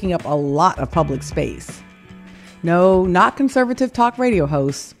characters taking up a lot of public space. No, not conservative talk radio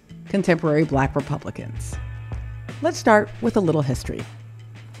hosts, contemporary Black Republicans. Let's start with a little history.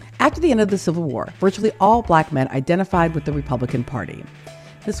 After the end of the Civil War, virtually all Black men identified with the Republican Party.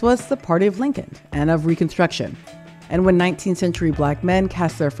 This was the party of Lincoln and of Reconstruction. And when 19th century Black men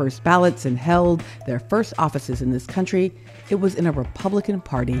cast their first ballots and held their first offices in this country, it was in a Republican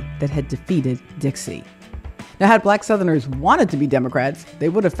Party that had defeated Dixie. Now, had Black Southerners wanted to be Democrats, they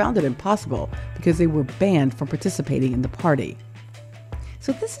would have found it impossible because they were banned from participating in the party.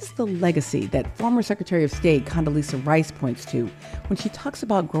 So this is the legacy that former Secretary of State Condoleezza Rice points to when she talks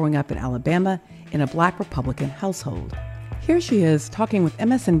about growing up in Alabama in a Black Republican household. Here she is talking with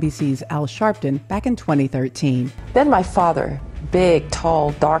MSNBC's Al Sharpton back in 2013. Then my father, big,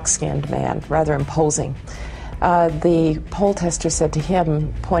 tall, dark-skinned man, rather imposing. The poll tester said to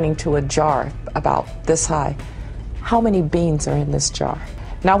him, pointing to a jar about this high, "How many beans are in this jar?"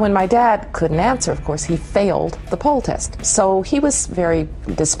 Now, when my dad couldn't answer, of course, he failed the poll test. So he was very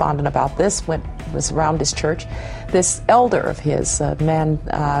despondent about this, was around his church. This elder of his, a man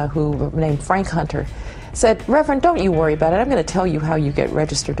who named Frank Hunter, said, "Reverend, don't you worry about it. I'm going to tell you how you get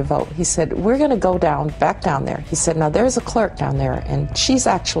registered to vote." He said, "We're going to go back down there." He said, "Now, there's a clerk down there, and she's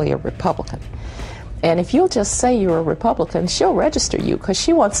actually a Republican. And if you'll just say you're a Republican, she'll register you because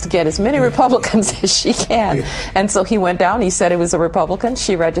she wants to get as many Republicans as she can." And so he went down, he said he was a Republican,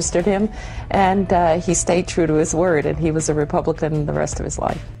 she registered him, and he stayed true to his word, and he was a Republican the rest of his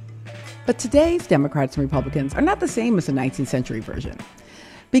life. But today's Democrats and Republicans are not the same as the 19th century version.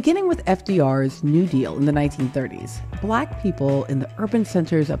 Beginning with FDR's New Deal in the 1930s, Black people in the urban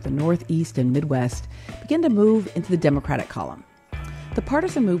centers of the Northeast and Midwest began to move into the Democratic column. The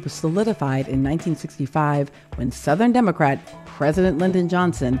partisan move was solidified in 1965 when Southern Democrat President Lyndon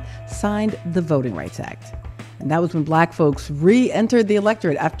Johnson signed the Voting Rights Act. And that was when Black folks re-entered the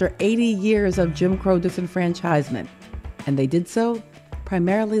electorate after 80 years of Jim Crow disenfranchisement. And they did so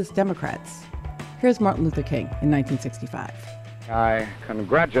primarily as Democrats. Here's Martin Luther King in 1965. I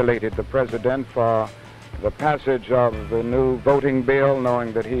congratulated the president for the passage of the new voting bill,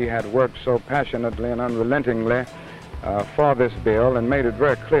 knowing that he had worked so passionately and unrelentingly for this bill, and made it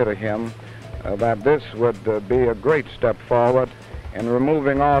very clear to him that this would be a great step forward in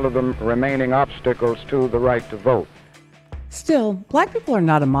removing all of the remaining obstacles to the right to vote. Still, Black people are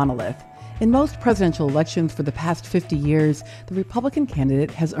not a monolith. In most presidential elections for the past 50 years, the Republican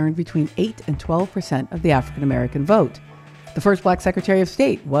candidate has earned between 8 and 12% of the African American vote. The first Black Secretary of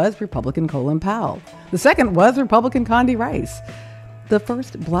State was Republican Colin Powell. The second was Republican Condi Rice. The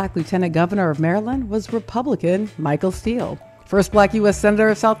first Black Lieutenant Governor of Maryland was Republican Michael Steele. First Black U.S. Senator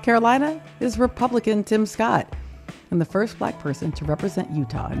of South Carolina is Republican Tim Scott. And the first Black person to represent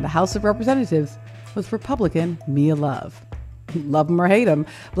Utah in the House of Representatives was Republican Mia Love. Love them or hate them,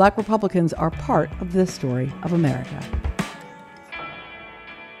 Black Republicans are part of this story of America.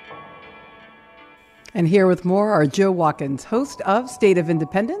 And here with more are Joe Watkins, host of State of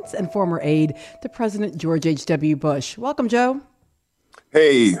Independence and former aide to President George H.W. Bush. Welcome, Joe.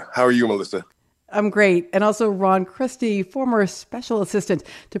 Hey, how are you, Melissa? I'm great. And also Ron Christie, former special assistant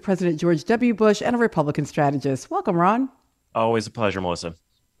to President George W. Bush and a Republican strategist. Welcome, Ron. Always a pleasure, Melissa.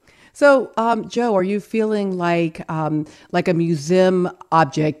 So, Joe, are you feeling like a museum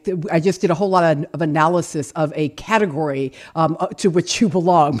object? I just did a whole lot of analysis of a category to which you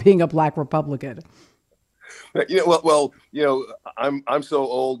belong, being a Black Republican. I'm so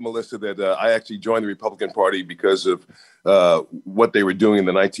old, Melissa, that I actually joined the Republican Party because of what they were doing in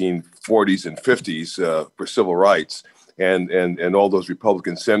the 1940s and 50s for civil rights. And all those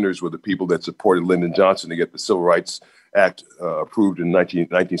Republican senators were the people that supported Lyndon Johnson to get the Civil Rights Act approved in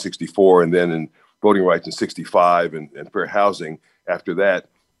 1964, and then in voting rights in 65, and fair housing after that.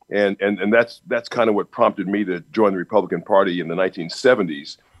 And that's kind of what prompted me to join the Republican Party in the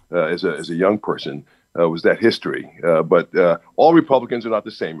 1970s as a young person. Was that history. But all Republicans are not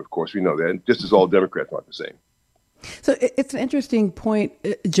the same, of course, we know that, just as all Democrats aren't the same. So it's an interesting point,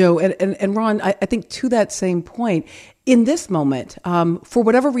 Joe, and Ron, I think to that same point, in this moment, for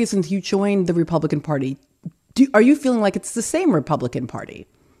whatever reasons you joined the Republican Party, are you feeling like it's the same Republican Party?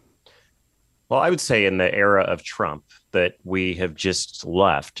 Well, I would say in the era of Trump that we have just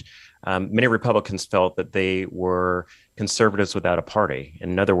left, many Republicans felt that they were conservatives without a party.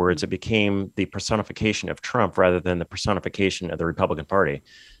 In other words, it became the personification of Trump rather than the personification of the Republican Party.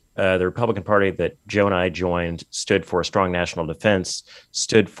 The Republican Party that Joe and I joined stood for a strong national defense,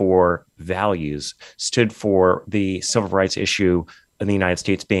 stood for values, stood for the civil rights issue in the United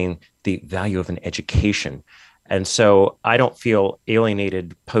States being the value of an education. And so I don't feel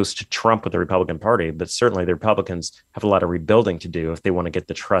alienated post-Trump with the Republican Party, but certainly the Republicans have a lot of rebuilding to do if they want to get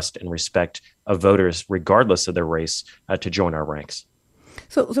the trust and respect of voters, regardless of their race, to join our ranks.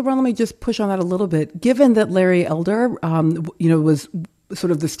 So Ron, let me just push on that a little bit. Given that Larry Elder, was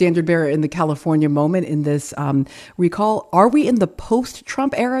sort of the standard bearer in the California moment in this recall, are we in the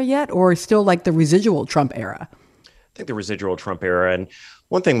post-Trump era yet, or still like the residual Trump era? I think the residual Trump era. And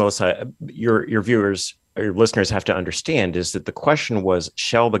one thing, Melissa, your viewers, your listeners have to understand is that the question was,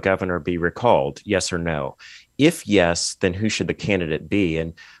 shall the governor be recalled? Yes or no? If yes, then who should the candidate be?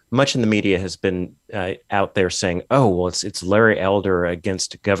 And much in the media has been out there saying, oh, well, it's Larry Elder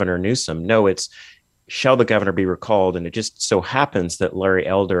against Governor Newsom. No, it's shall the governor be recalled? And it just so happens that Larry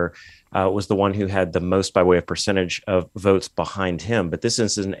Elder was the one who had the most by way of percentage of votes behind him. But this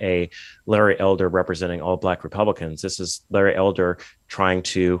isn't a Larry Elder representing all Black Republicans. This is Larry Elder trying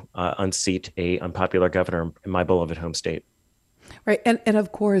to unseat a unpopular governor in my beloved home state. Right. And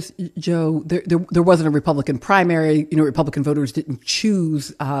of course, Joe, there wasn't a Republican primary. Republican voters didn't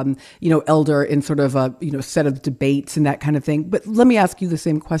choose, Elder in sort of a, set of debates and that kind of thing. But let me ask you the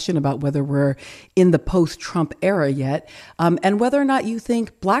same question about whether we're in the post-Trump era yet, and whether or not you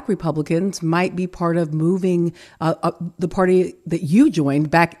think Black Republicans might be part of moving the party that you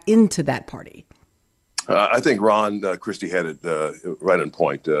joined back into that party. I think Ron Christie had it right on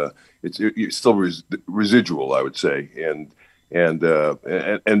point. It's still residual, I would say, and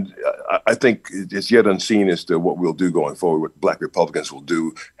I think it's yet unseen as to what we'll do going forward, what Black Republicans will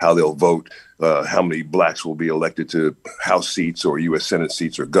do, how they'll vote, how many Blacks will be elected to House seats or U.S. Senate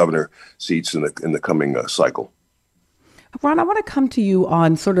seats or governor seats in the coming cycle. Ron, I want to come to you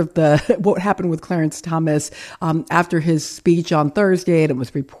on sort of what happened with Clarence Thomas after his speech on Thursday, and it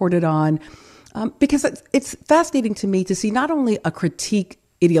was reported on, because it's fascinating to me to see not only a critique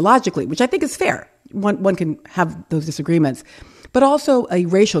ideologically, which I think is fair. One can have those disagreements, but also a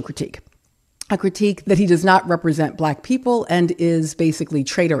racial critique, a critique that he does not represent Black people and is basically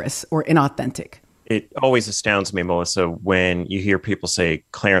traitorous or inauthentic. It always astounds me, Melissa, when you hear people say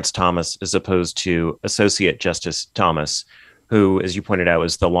Clarence Thomas as opposed to Associate Justice Thomas, who, as you pointed out,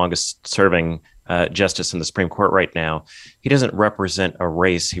 is the longest serving justice in the Supreme Court right now. He doesn't represent a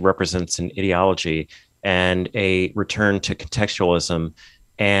race. He represents an ideology and a return to contextualism.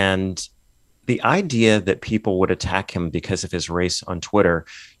 And the idea that people would attack him because of his race on Twitter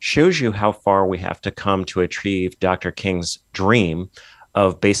shows you how far we have to come to achieve Dr. King's dream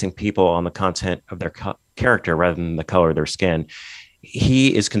of basing people on the content of their character rather than the color of their skin.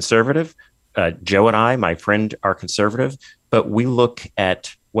 He is conservative. Joe and I, my friend, are conservative, but we look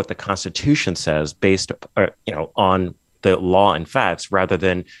at what the Constitution says based, on the law and facts rather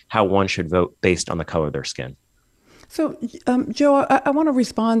than how one should vote based on the color of their skin. So, Joe, I want to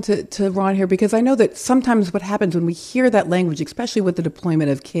respond to Ron here, because I know that sometimes what happens when we hear that language, especially with the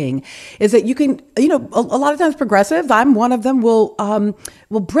deployment of King, is that you can, a lot of times progressives, I'm one of them, will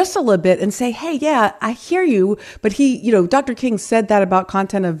bristle a bit and say, hey, yeah, I hear you. But Dr. King said that about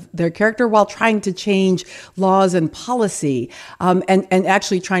content of their character while trying to change laws and policy, and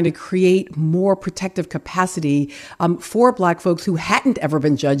actually trying to create more protective capacity for Black folks who hadn't ever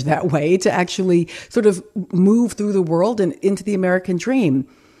been judged that way to actually sort of move through the world and into the American dream.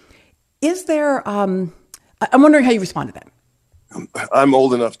 Is there, I'm wondering how you respond to that. I'm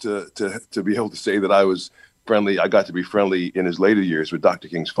old enough to be able to say that I was friendly. I got to be friendly in his later years with Dr.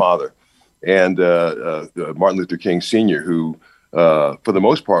 King's father and Martin Luther King Sr., who for the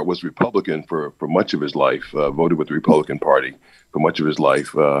most part was Republican for much of his life, voted with the Republican Party for much of his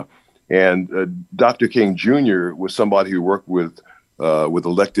life. And Dr. King Jr. was somebody who worked with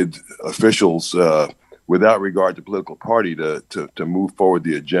elected officials without regard to political party to move forward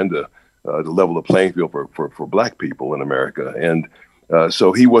the agenda, to level the playing field for Black people in America. And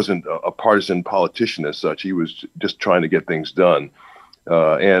so he wasn't a partisan politician as such. He was just trying to get things done.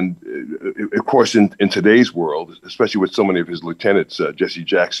 And of course, in today's world, especially with so many of his lieutenants, Jesse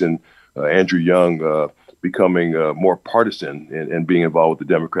Jackson, Andrew Young, becoming more partisan and being involved with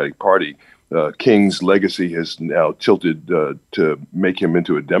the Democratic Party, King's legacy has now tilted to make him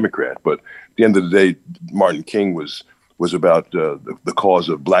into a Democrat. But at the end of the day, Martin King was about the cause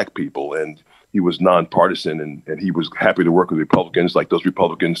of Black people, and he was nonpartisan, and he was happy to work with Republicans, like those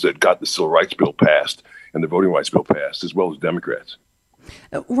Republicans that got the Civil Rights Bill passed and the Voting Rights Bill passed, as well as Democrats.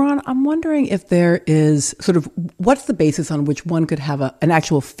 Ron, I'm wondering if there is sort of what's the basis on which one could have an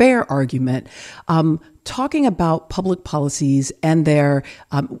actual fair argument talking about public policies and their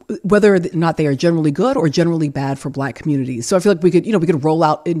whether or not they are generally good or generally bad for Black communities. So I feel like we could roll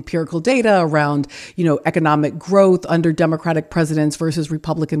out empirical data around, economic growth under Democratic presidents versus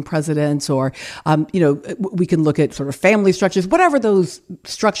Republican presidents, or, we can look at sort of family structures, whatever those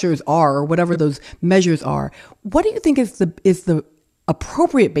structures are, or whatever those measures are. What do you think is the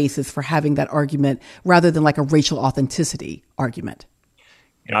appropriate basis for having that argument rather than like a racial authenticity argument?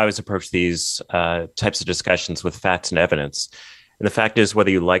 I always approach these types of discussions with facts and evidence. And the fact is, whether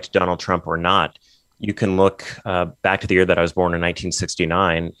you liked Donald Trump or not, you can look back to the year that I was born in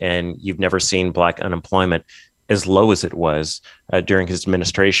 1969, and you've never seen Black unemployment as low as it was during his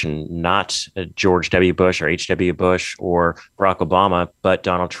administration, not George W. Bush or H.W. Bush or Barack Obama, but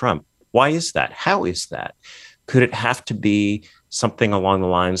Donald Trump. Why is that? How is that? Could it have to be something along the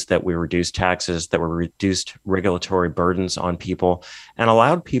lines that we reduced taxes, that we reduced regulatory burdens on people, and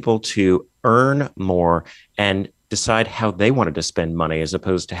allowed people to earn more and decide how they wanted to spend money, as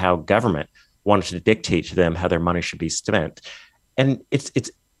opposed to how government wanted to dictate to them how their money should be spent? And it's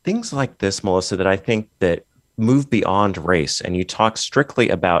things like this, Melissa, that I think that move beyond race. And you talk strictly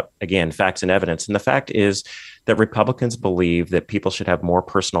about, again, facts and evidence. And the fact is that Republicans believe that people should have more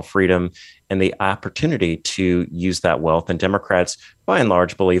personal freedom and the opportunity to use that wealth. And Democrats, by and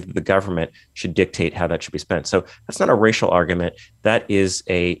large, believe that the government should dictate how that should be spent. So that's not a racial argument. That is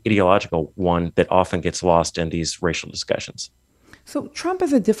a ideological one that often gets lost in these racial discussions. So Trump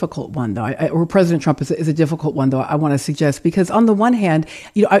is a difficult one, though, or President Trump is a difficult one, though, I want to suggest, because on the one hand,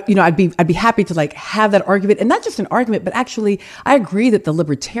 I'd be happy to like have that argument, and not just an argument, but actually, I agree that the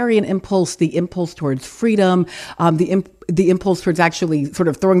libertarian impulse, the impulse towards freedom, the impulse towards actually sort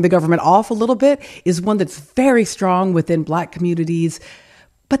of throwing the government off a little bit is one that's very strong within Black communities.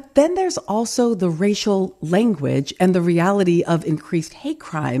 But then there's also the racial language and the reality of increased hate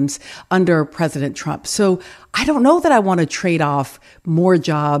crimes under President Trump. So I don't know that I want to trade off more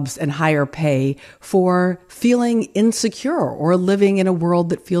jobs and higher pay for feeling insecure or living in a world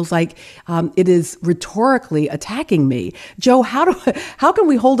that feels like it is rhetorically attacking me. Joe, how can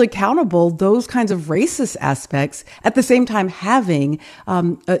we hold accountable those kinds of racist aspects at the same time having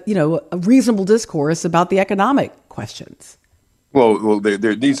a reasonable discourse about the economic questions? Well,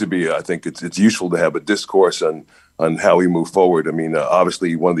 there needs to be. I think it's useful to have a discourse on how we move forward. I mean,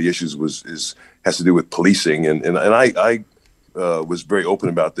 obviously, one of the issues has to do with policing, and I was very open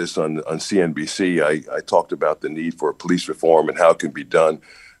about this on CNBC. I talked about the need for police reform and how it can be done,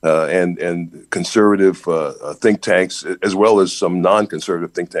 and conservative think tanks, as well as some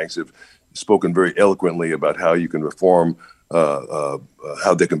non-conservative think tanks, have spoken very eloquently about how you can reform, how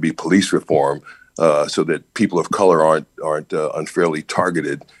there can be police reform. So that people of color aren't unfairly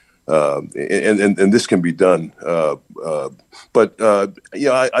targeted, and this can be done.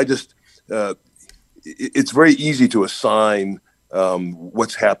 It's very easy to assign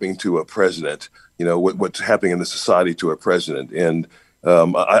what's happening to a president, what's happening in the society to a president, and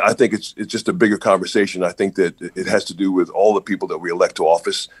I think it's just a bigger conversation. I think that it has to do with all the people that we elect to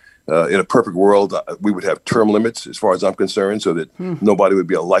office. In a perfect world, we would have term limits, as far as I'm concerned, so that nobody would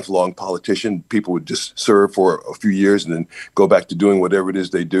be a lifelong politician. People would just serve for a few years and then go back to doing whatever it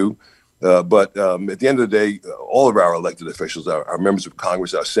is they do. But at the end of the day, all of our elected officials, our members of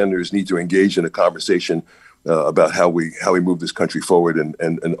Congress, our senators, need to engage in a conversation about how we move this country forward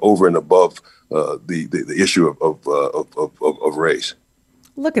and over and above the issue of race.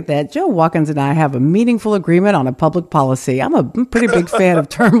 Look at that. Joe Watkins and I have a meaningful agreement on a public policy. I'm a pretty big fan of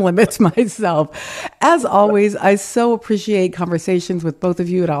term limits myself. As always, I so appreciate conversations with both of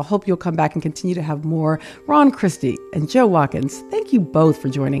you, and I'll hope you'll come back and continue to have more. Ron Christie and Joe Watkins, thank you both for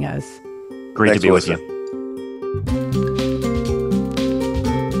joining us. Great to be with you.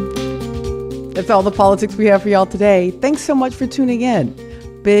 That's all the politics we have for y'all today. Thanks so much for tuning in.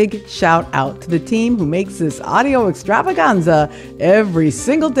 Big shout out to the team who makes this audio extravaganza every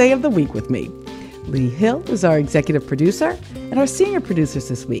single day of the week with me. Lee Hill is our executive producer, and our senior producers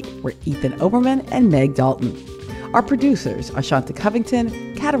this week were Ethan Oberman and Meg Dalton. Our producers are Shanta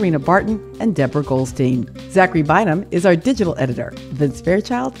Covington, Katarina Barton, and Deborah Goldstein. Zachary Bynum is our digital editor. Vince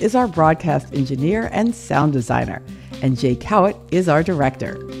Fairchild is our broadcast engineer and sound designer. And Jay Cowett is our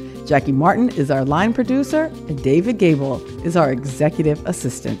director. Jackie Martin is our line producer, and David Gable is our executive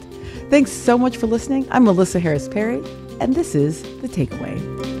assistant. Thanks so much for listening. I'm Melissa Harris Perry, and this is The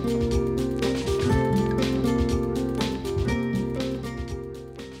Takeaway.